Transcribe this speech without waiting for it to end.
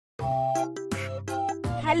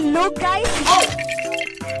Hello guys. Oh.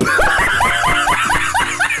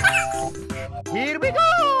 Here we go.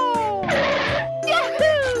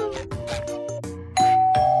 Yahoo!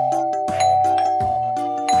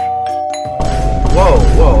 Whoa,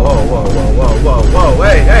 whoa, whoa, whoa, whoa, whoa, whoa, whoa,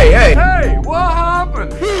 hey, hey, hey! Hey, what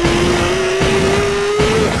happened?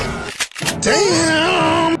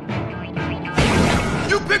 Damn!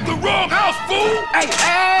 You picked the wrong house, fool! Hey,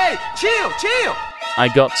 hey, chill, chill! I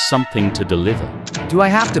got something to deliver. Do I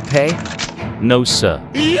have to pay? No, sir.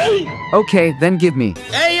 Okay, then give me.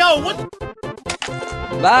 Hey, yo, what?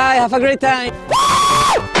 Bye, have a great time.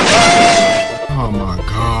 Oh my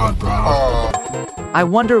god, bro. I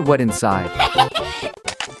wonder what inside.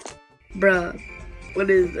 Bruh, what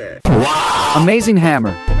is that? Amazing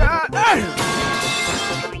hammer.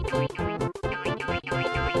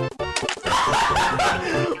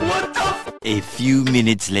 A few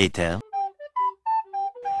minutes later.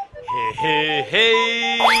 Hey, hey,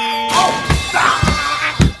 hey!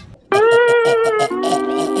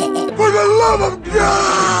 For the love of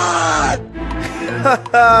God!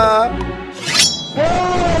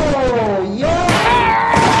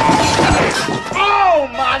 Oh,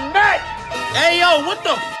 my neck! Hey, yo, what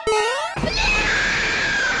the?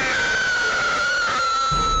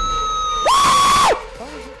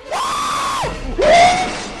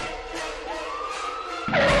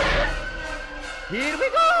 Here we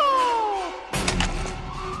go!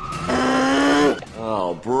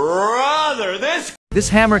 Oh, brother, This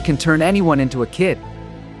hammer can turn anyone into a kid.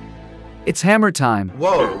 It's hammer time.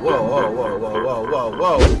 Whoa, whoa, whoa, whoa, whoa, whoa,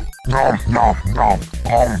 whoa,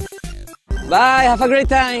 whoa. Bye, have a great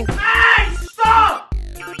time. Hey, stop!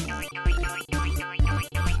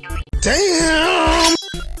 Damn!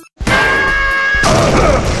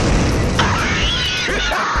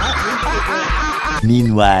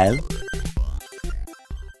 Meanwhile.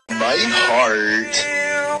 My heart.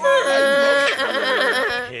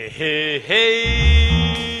 Hey, hey, hey!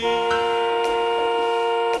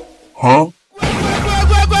 Huh?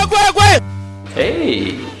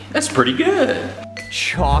 Hey, that's pretty good.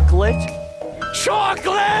 Chocolate?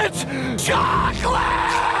 Chocolate! Chocolate!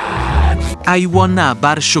 I wanna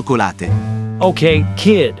bar chocolate. Okay,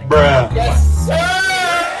 kid. Bruh. Yes, sir!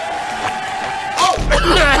 Oh!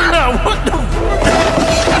 What the?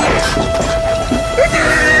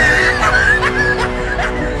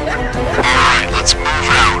 Let's move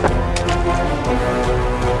out.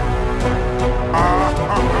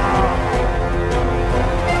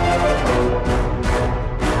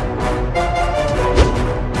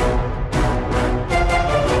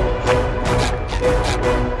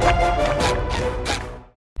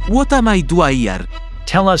 What am I doing here?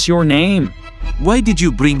 Tell us your name. Why did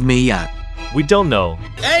you bring me here? We don't know.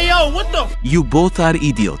 Hey, yo, what the? You both are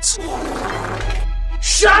idiots.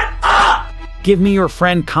 Shut up! Give me your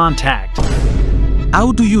friend contact.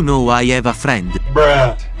 How do you know I have a friend?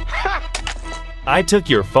 Bruh. I took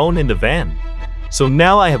your phone in the van, so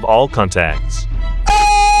now I have all contacts.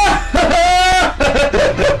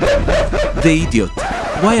 The idiot.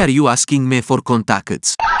 Why are you asking me for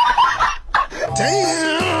contacts?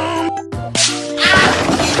 Damn!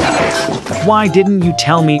 Why didn't you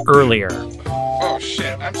tell me earlier? Oh,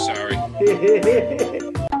 shit, I'm sorry.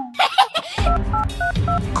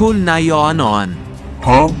 Call 911.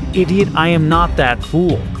 Huh? Idiot, I am not that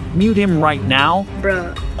fool. Mute him right now.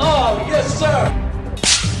 Bruh. Oh, yes, sir!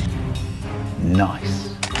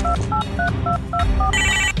 Nice.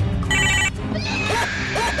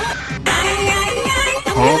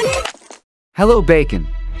 Huh? Hello, Bacon.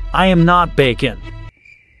 I am not Bacon.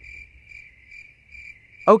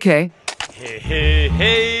 Okay. Hey, hey,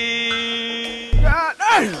 hey!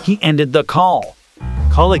 He ended the call.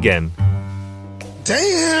 Call again.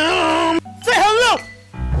 Damn! Say hello!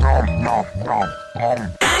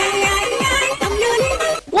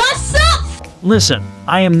 What's up? Listen,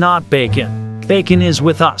 I am not Bacon. Bacon is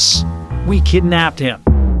with us. We kidnapped him.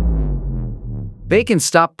 Bacon,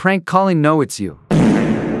 stop prank calling. No, it's you.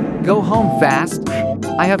 Go home fast.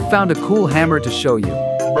 I have found a cool hammer to show you.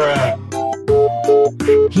 Bruh.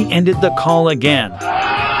 He ended the call again.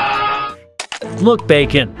 Look,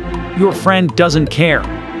 Bacon, your friend doesn't care.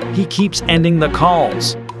 He keeps ending the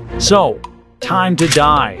calls. So, time to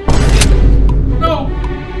die. No!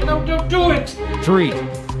 No, don't do it! 3,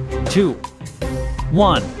 2,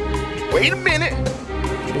 1. Wait a minute.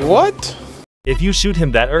 What? If you shoot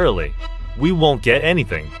him that early, we won't get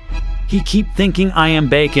anything. He keep thinking I am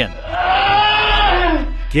Bacon.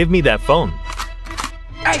 Give me that phone.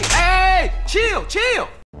 Hey, hey! Chill, chill!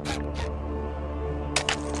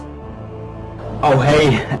 Oh,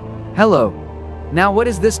 hey. Hello. Now what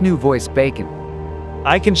is this new voice, Bacon?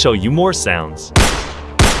 I can show you more sounds.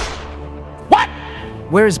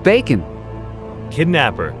 Where is Bacon?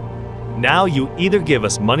 Kidnapper. Now you either give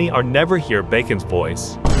us money or never hear Bacon's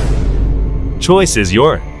voice. Choice is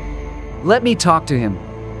yours. Let me talk to him.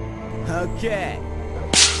 Okay.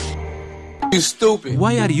 You stupid.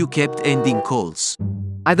 Why are you kept ending calls?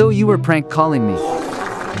 I thought you were prank calling me.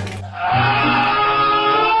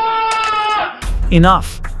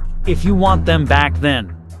 Enough. If you want them back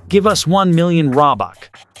then, give us 1 million Robux.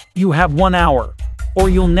 You have 1 hour, or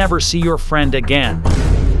you'll never see your friend again.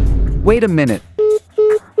 Wait a minute.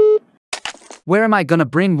 Where am I gonna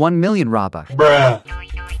bring 1 million Robux? Bruh.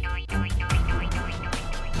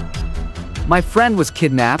 My friend was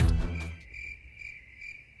kidnapped.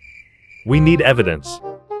 We need evidence.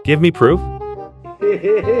 Give me proof.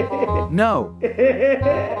 No.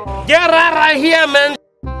 Get out of here, man!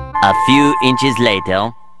 A few inches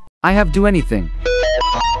later. I have do anything.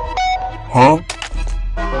 Huh?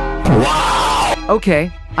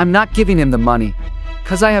 Okay, I'm not giving him the money.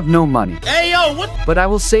 Cause I have no money. Hey, yo, what? But I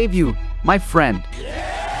will save you, my friend.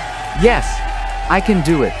 Yes, I can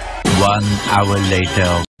do it. 1 hour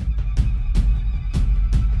later.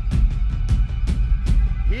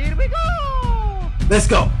 Here we go! Let's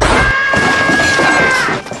go.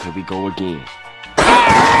 Here we go again.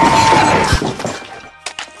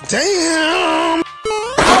 Damn.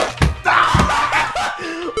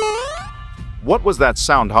 What was that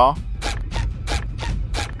sound, huh?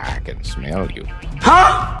 I can smell you.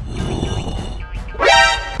 Huh?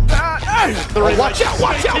 Watch out,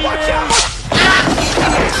 watch out, watch out!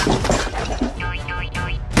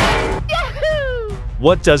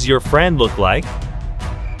 What does your friend look like?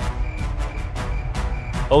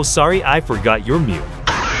 Oh, sorry, I forgot you're mute.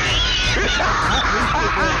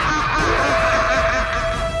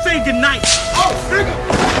 Say goodnight. Oh, nigga.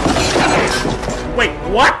 Wait,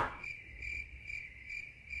 what?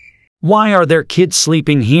 Why are there kids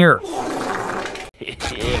sleeping here?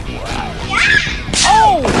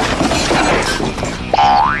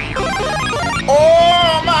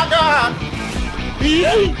 Oh my God!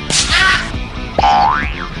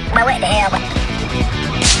 But what the hell?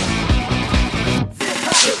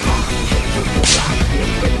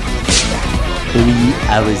 3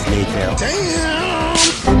 hours later. Damn!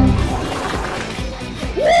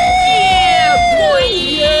 Yeah, boy!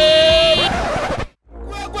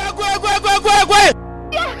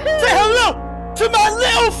 Say hello to my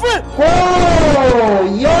little friend!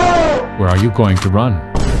 Where are you going to run?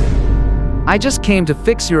 I just came to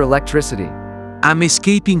fix your electricity. I'm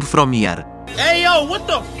escaping from here. Hey, yo, what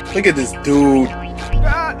the? Look at this dude.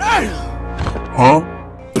 God damn! Huh?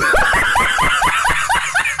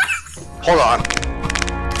 Hold on.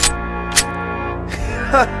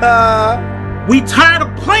 We tired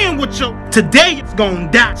of playing with you. Today it's gonna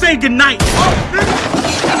die. Say goodnight. Oh,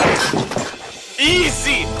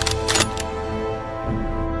 Easy.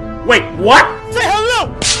 wait, what? Say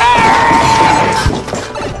hello.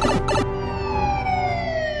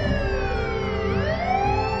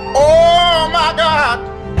 Oh my God!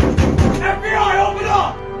 FBI, open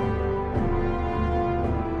up.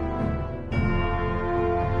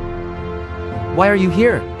 Why are you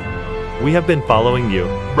here? We have been following you.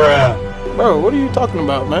 Bruh. Bro, what are you talking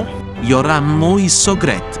about, man? Your ammo is so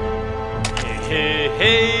great.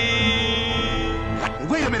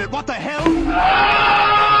 Wait a minute, what the hell?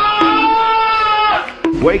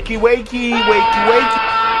 Wakey, wakey, wakey, wakey.